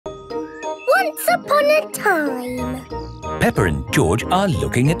Once upon a time. Peppa and George are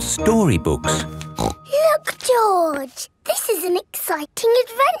looking at storybooks. Look, George, this is an exciting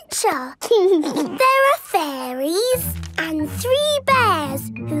adventure. There are fairies and 3 bears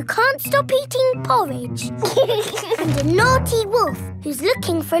who can't stop eating porridge. And a naughty wolf who's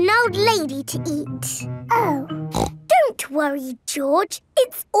looking for an old lady to eat. Oh. Don't worry, George.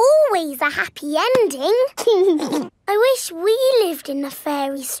 It's always a happy ending. I wish we lived in a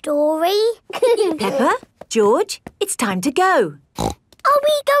fairy story. Peppa, George, it's time to go. Are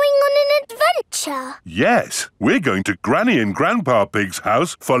we going on an adventure? Yes, we're going to Granny and Grandpa Pig's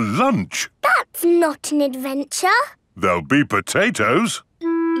house for lunch. That's not an adventure. There'll be potatoes.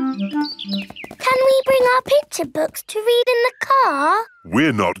 Can we bring our picture books to read in the car?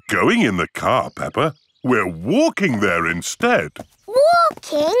 We're not going in the car, Peppa. We're walking there instead.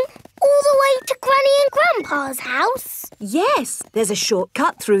 Walking? All the way to Granny and Grandpa's house? Yes, there's a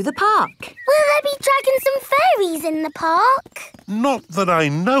shortcut through the park. Will there be dragons and fairies in the park? Not that I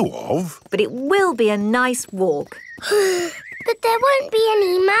know of. But it will be a nice walk. But there won't be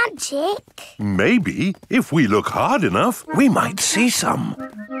any magic. Maybe, if we look hard enough, we might see some.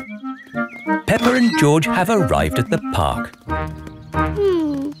 Peppa and George have arrived at the park.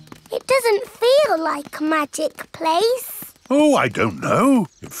 It doesn't feel like a magic place. Oh, I don't know.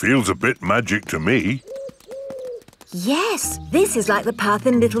 It feels a bit magic to me. Yes, this is like the path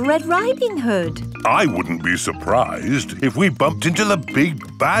in Little Red Riding Hood. I wouldn't be surprised if we bumped into the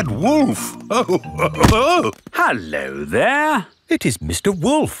big bad wolf. Oh. Hello there. It is Mr.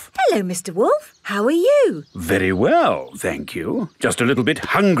 Wolf. Hello, Mr. Wolf. How are you? Very well, thank you. Just a little bit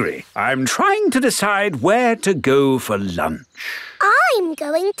hungry. I'm trying to decide where to go for lunch. I'm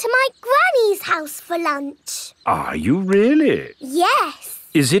going to my granny's house for lunch. Are you really? Yes.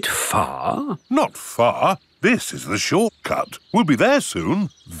 Is it far? Not far. This is the shortcut. We'll be there soon.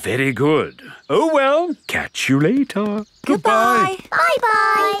 Very good. Oh, well, catch you later. Goodbye.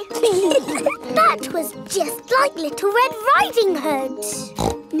 Bye-bye. That was just like Little Red Riding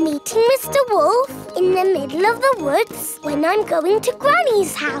Hood. Meeting Mr. Wolf in the middle of the woods when I'm going to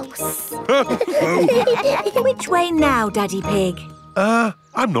Granny's house. Which way now, Daddy Pig?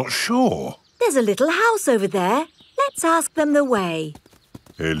 I'm not sure. There's a little house over there. Let's ask them the way.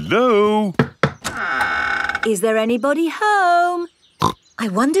 Hello? Is there anybody home? I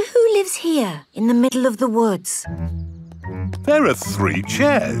wonder who lives here in the middle of the woods. There are 3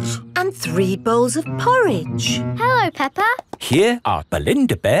 chairs. And 3 bowls of porridge. Hello, Peppa. Here are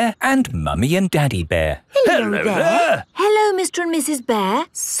Belinda Bear and Mummy and Daddy Bear. Hello there. Hello, Mr. and Mrs. Bear.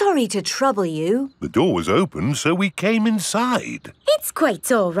 Sorry to trouble you. The door was open, so we came inside. It's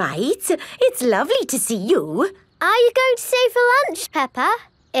quite all right. It's lovely to see you. Are you going to stay for lunch, Peppa?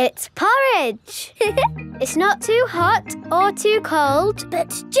 It's porridge. It's not too hot or too cold, but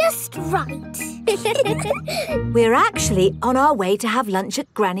just right. We're actually on our way to have lunch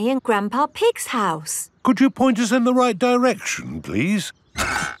at Granny and Grandpa Pig's house. Could you point us in the right direction, please?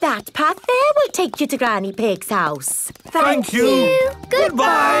 That path there will take you to Granny Pig's house. Thank you.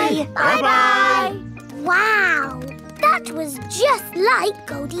 Goodbye. Bye-bye. Wow, that was just like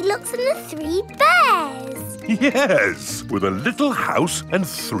Goldilocks and the 3 bears. Yes, with a little house and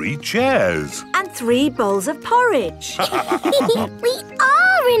 3 chairs. And 3 bowls of porridge. We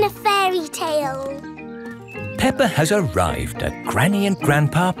are in a fairy tale. Peppa has arrived at Granny and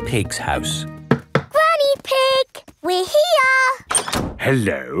Grandpa Pig's house. Granny Pig, we're here.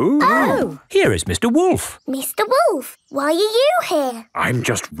 Hello? Oh, Here is Mr. Wolf. Mr. Wolf, why are you here? I'm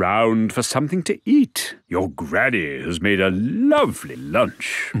just round for something to eat. Your granny has made a lovely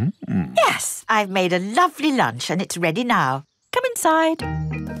lunch. Yes, I've made a lovely lunch and it's ready now. Come inside.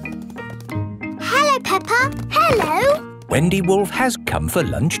 Hello, Peppa. Hello. Wendy Wolf has come for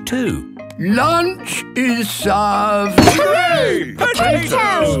lunch too. Lunch is served. Hooray!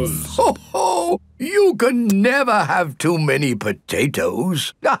 Potatoes! Ho, ho! You can never have too many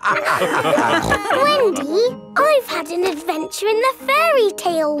potatoes. Wendy, I've had an adventure in the fairy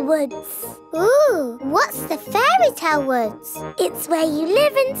tale woods. Ooh, what's the fairy tale woods? It's where you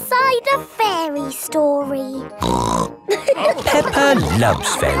live inside a fairy story. Peppa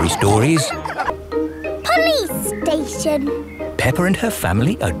loves fairy stories. Police station. Peppa and her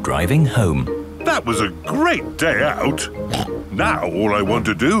family are driving home. That was a great day out. Now all I want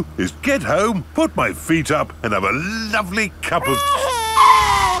to do is get home, put my feet up and have a lovely cup of...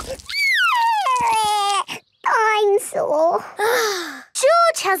 I'm sore.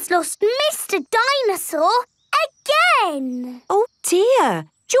 George has lost Mr. Dinosaur again. Oh dear,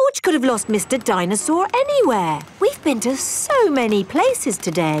 George could have lost Mr. Dinosaur anywhere. We've been to so many places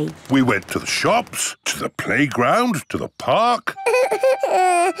today. We went to the shops, to the playground, to the park.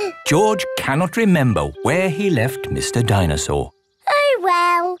 George cannot remember where he left Mr. Dinosaur. Oh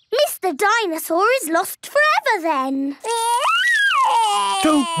well, Mr. Dinosaur is lost forever then.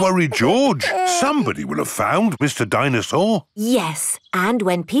 Don't worry, George. Somebody will have found Mr. Dinosaur. Yes, and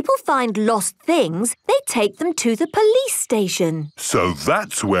when people find lost things, they take them to the police station. So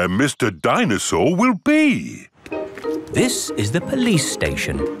that's where Mr. Dinosaur will be. This is the police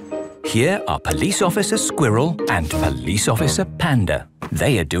station. Here are Police Officer Squirrel and Police Officer Panda.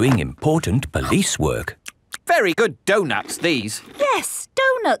 They are doing important police work. Very good donuts, these. Yes,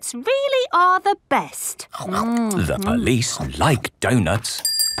 donuts really are the best. The police like donuts.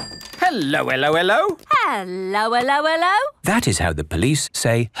 Hello, hello, hello. Hello, hello, hello. That is how the police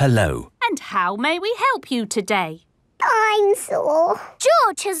say hello. And how may we help you today? Dinosaur.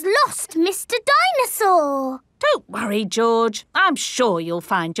 George has lost Mr. Dinosaur. Don't worry, George. I'm sure you'll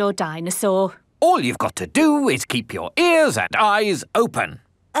find your dinosaur. All you've got to do is keep your ears and eyes open.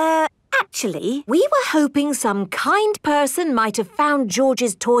 Actually, we were hoping some kind person might have found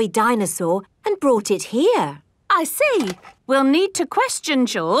George's toy dinosaur and brought it here. I see. We'll need to question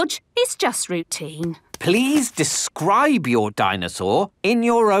George. It's just routine. Please describe your dinosaur in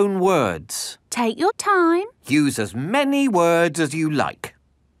your own words. Take your time. Use as many words as you like.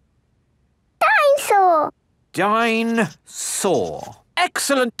 Dinosaur. Dinosaur.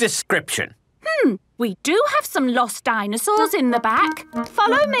 Excellent description. We do have some lost dinosaurs in the back.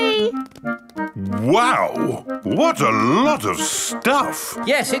 Follow me. Wow! What a lot of stuff!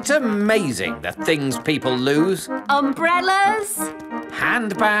 Yes, it's amazing the things people lose. Umbrellas.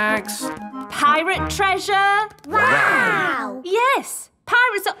 Handbags. Pirate treasure. Wow! Yes,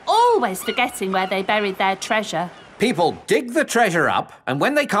 pirates are always forgetting where they buried their treasure. People dig the treasure up, and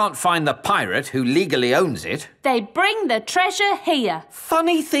when they can't find the pirate who legally owns it... They bring the treasure here.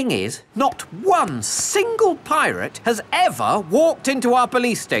 Funny thing is, not one single pirate has ever walked into our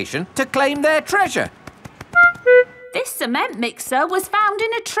police station to claim their treasure. This cement mixer was found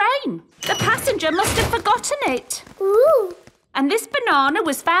in a train. The passenger must have forgotten it. Ooh. And this banana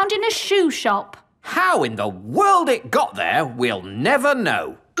was found in a shoe shop. How in the world it got there, we'll never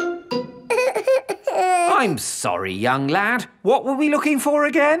know. I'm sorry, young lad. What were we looking for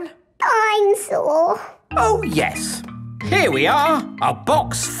again? Dinosaur. Oh, yes. Here we are, a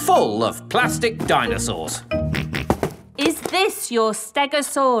box full of plastic dinosaurs. Is this your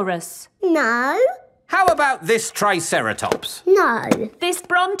Stegosaurus? No. How about this Triceratops? No. This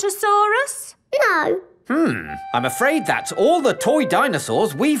Brontosaurus? No. I'm afraid that's all the toy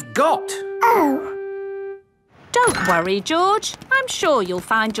dinosaurs we've got. Oh. Don't worry, George. I'm sure you'll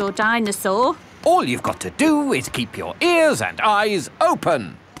find your dinosaur. All you've got to do is keep your ears and eyes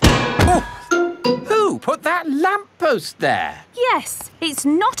open. Oh, who put that lamppost there? Yes, it's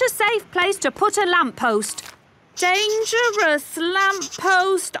not a safe place to put a lamppost. Dangerous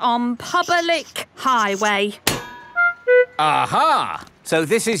lamppost on public highway. Aha! So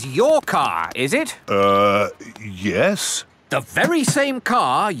this is your car, is it? Yes? The very same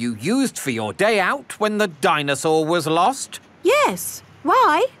car you used for your day out when the dinosaur was lost? Yes.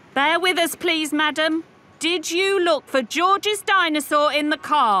 Why? Bear with us, please, madam. Did you look for George's dinosaur in the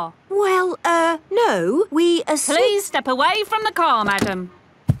car? Well, no. We Please step away from the car, madam.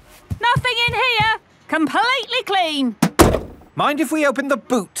 Nothing in here. Completely clean. Mind if we open the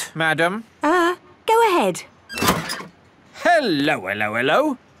boot, madam? Go ahead. Hello, hello,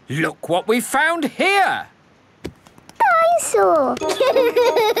 hello. Look what we found here. Dinosaur.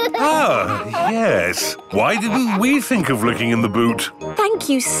 Ah, yes. Why didn't we think of looking in the boot? Thank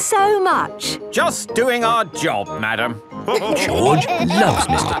you so much. Just doing our job, madam. George loves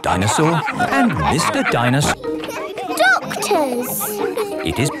Mr. Dinosaur and Mr. Dinosaur. Doctors.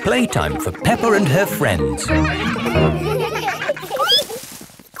 It is playtime for Peppa and her friends.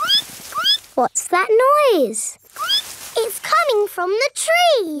 What's that noise? It's coming from the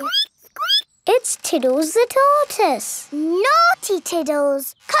tree. It's Tiddles the tortoise. Naughty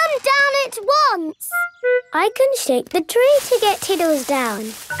Tiddles! Come down at once! I can shake the tree to get Tiddles down.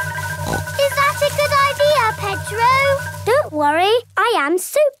 Is that a good idea, Pedro? Don't worry, I am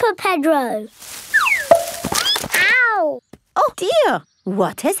Super Pedro. Ow! Oh, dear.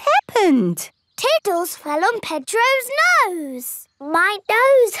 What has happened? Tiddles fell on Pedro's nose. My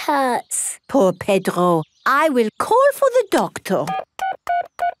nose hurts. Poor Pedro. I will call for the doctor.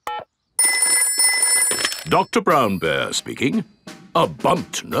 Dr. Brown Bear speaking. A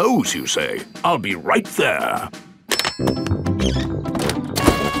bumped nose, you say? I'll be right there.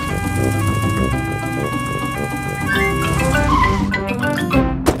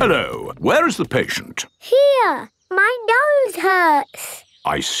 Hello. Where is the patient? Here, my nose hurts.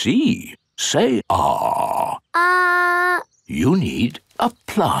 I see. Say ah. Ah. You need a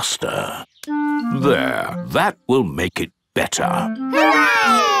plaster. There, that will make it better.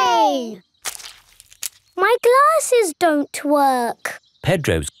 Hooray! My glasses don't work.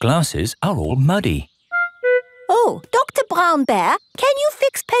 Pedro's glasses are all muddy. Oh, Dr. Brown Bear, can you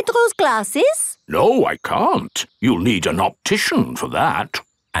fix Pedro's glasses? No, I can't. You'll need an optician for that.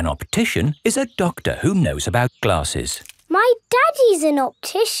 An optician is a doctor who knows about glasses. My daddy's an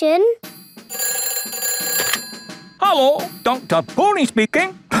optician. Hello, Dr. Pony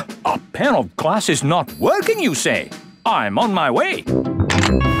speaking. A pair of glasses not working, you say? I'm on my way.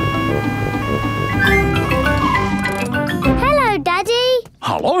 Hello, Daddy.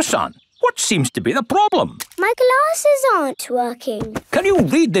 Hello, son. What seems to be the problem? My glasses aren't working. Can you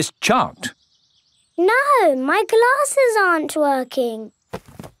read this chart? No, my glasses aren't working.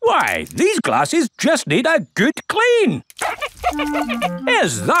 Why, these glasses just need a good clean.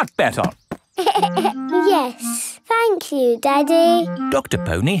 Is that better? Yes, thank you, Daddy. Dr.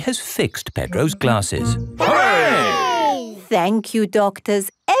 Pony has fixed Pedro's glasses. Hooray! Thank you,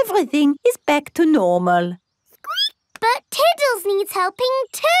 doctors. Everything is back to normal. But Tiddles needs helping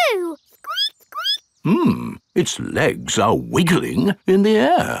too. Its legs are wiggling in the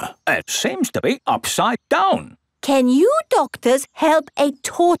air. It seems to be upside down. Can you doctors help a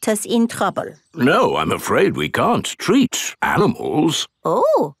tortoise in trouble? No, I'm afraid we can't treat animals.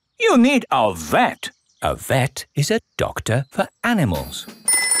 Oh. You need a vet. A vet is a doctor for animals.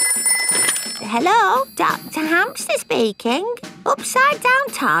 Hello, Dr. Hamster speaking. Upside down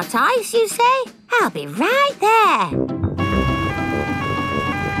tortoise, you say? I'll be right there.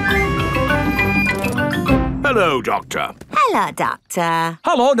 Hello, Doctor. Hello, Doctor.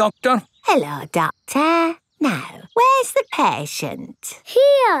 Hello, Doctor. Hello, Doctor. Now, where's the patient?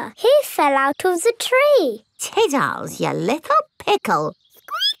 Here, he fell out of the tree. Tiddles, you little pickle.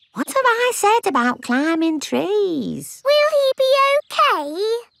 What have I said about climbing trees? Will he be okay?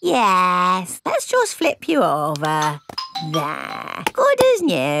 Yes, let's just flip you over. There, good as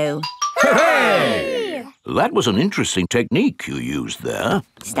new. Hooray! That was an interesting technique you used there.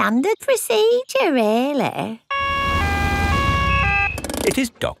 Standard procedure, really. It is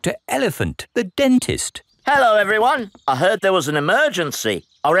Dr. Elephant, the dentist. Hello, everyone. I heard there was an emergency.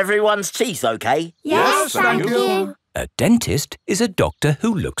 Are everyone's teeth okay? Yes, thank you. A dentist is a doctor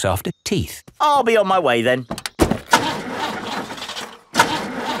who looks after teeth. I'll be on my way then.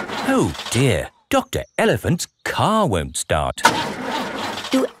 Oh dear, Dr. Elephant's car won't start.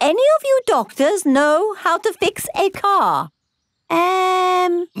 Do any of you doctors know how to fix a car?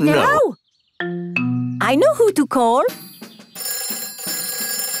 No. I know who to call.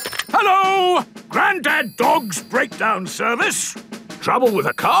 Hello! Grandad Dog's breakdown service. Trouble with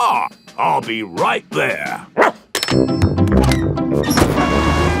a car. I'll be right there.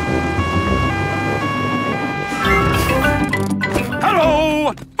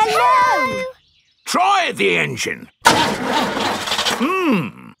 Hello! Hello! Try the engine.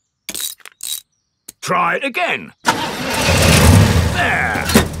 Try it again. There.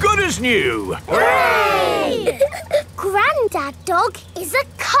 Good as new. Hooray! Grandad Dog is a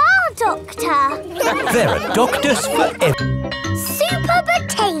car doctor. There are doctors for Super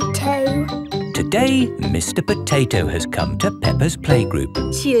Potato. Today, Mr. Potato has come to Peppa's playgroup.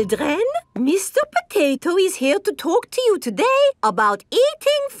 Children, Mr. Potato is here to talk to you today about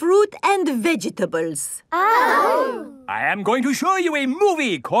eating fruit and vegetables. Oh! I am going to show you a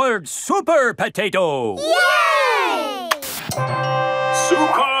movie called Super Potato. Yay!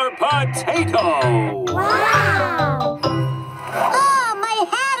 Super Potato. Wow! Oh, my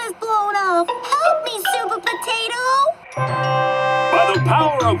hat is blown off. Help me, Super Potato. By the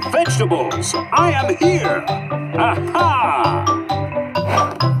power of vegetables, I am here. Aha!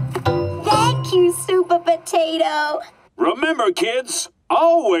 Thank you, Super Potato. Remember, kids,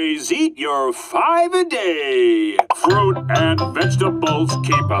 always eat your 5 a day. Fruit and vegetables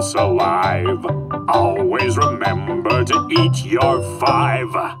keep us alive. Always remember to eat your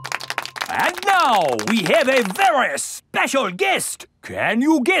 5. And now we have a very special guest. Can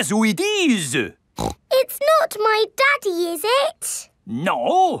you guess who it is? It's not my daddy, is it?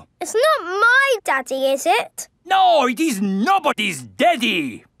 No. It's not my daddy, is it? No, it is nobody's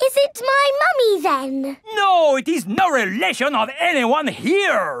daddy. Is it my mummy then? No, it is no relation of anyone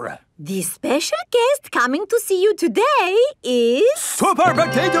here. The special guest coming to see you today is... Super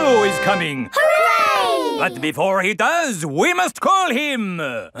Potato is coming. Hooray! But before he does, we must call him...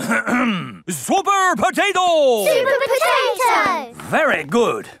 Super Potato! Super Potato! Very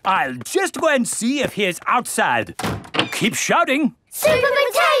good. I'll just go and see if he is outside. Keep shouting. Super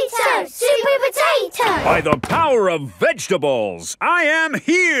Potato! Super Potato! By the power of vegetables, I am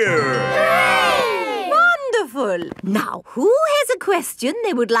here! Hooray! wonderful! Now, who has a question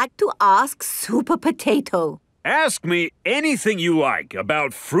they would like to ask Super Potato? Ask me anything you like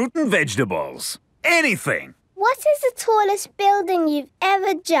about fruit and vegetables. Anything. What is the tallest building you've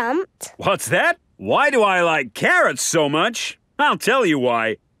ever jumped? What's that? Why do I like carrots so much? I'll tell you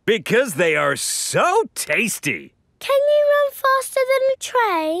why. Because they are so tasty. Can you run faster than a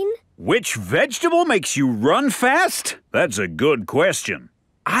train? Which vegetable makes you run fast? That's a good question.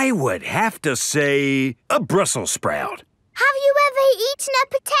 I would have to say a Brussels sprout. Have you ever eaten a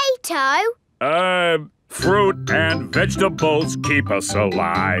potato? Fruit and vegetables keep us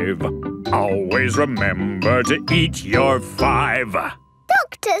alive. Always remember to eat your 5.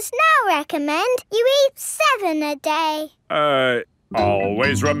 Doctors now recommend you eat 7 a day.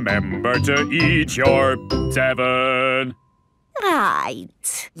 Always remember to eat your 7.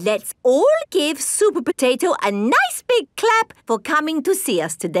 Right. Let's all give Super Potato a nice big clap for coming to see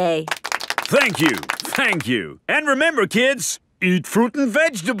us today. Thank you. Thank you. And remember, kids, eat fruit and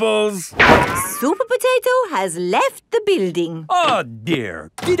vegetables. Super Potato has left the building. Oh,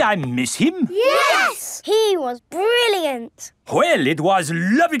 dear. Did I miss him? Yes! He was brilliant. Well, it was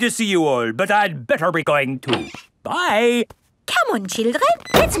lovely to see you all, but I'd better be going too. Bye. Come on, children.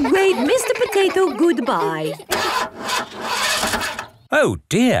 Let's wave Mr. Potato goodbye. Oh,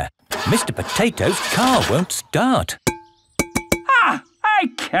 dear. Mr. Potato's car won't start. I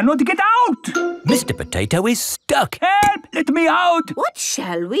cannot get out! Mr. Potato is stuck. Help! Let me out! What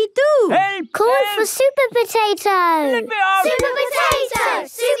shall we do? Help! Call help. for Super Potato. Let me out! Super Potato!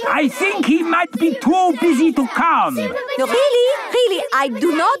 Super I think he might be too busy to come. Really, I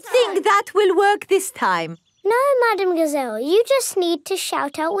do not think that will work this time. No, Madam Gazelle, you just need to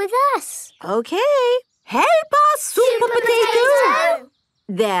shout out with us. Okay. Help us, Super Potato!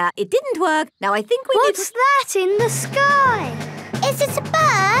 There, it didn't work. Now I think we need to... What's that in the sky? Is it a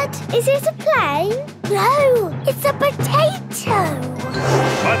bird? Is it a plane? No, it's a potato.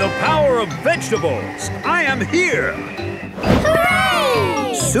 By the power of vegetables, I am here.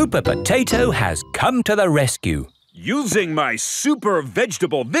 Hooray! Super Potato has come to the rescue. Using my super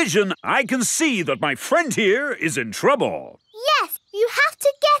vegetable vision, I can see that my friend here is in trouble. Yes, you have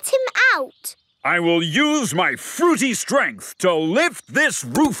to get him out. I will use my fruity strength to lift this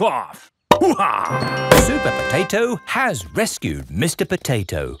roof off. Hoo-ha! Super Potato has rescued Mr.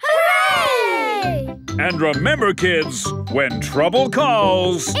 Potato. Hooray! And remember, kids, when trouble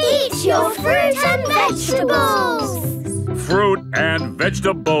calls... Eat your fruit and vegetables. Fruit and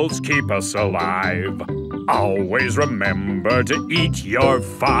vegetables keep us alive. Always remember to eat your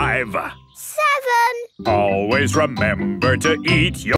 5. 7. Always remember to eat your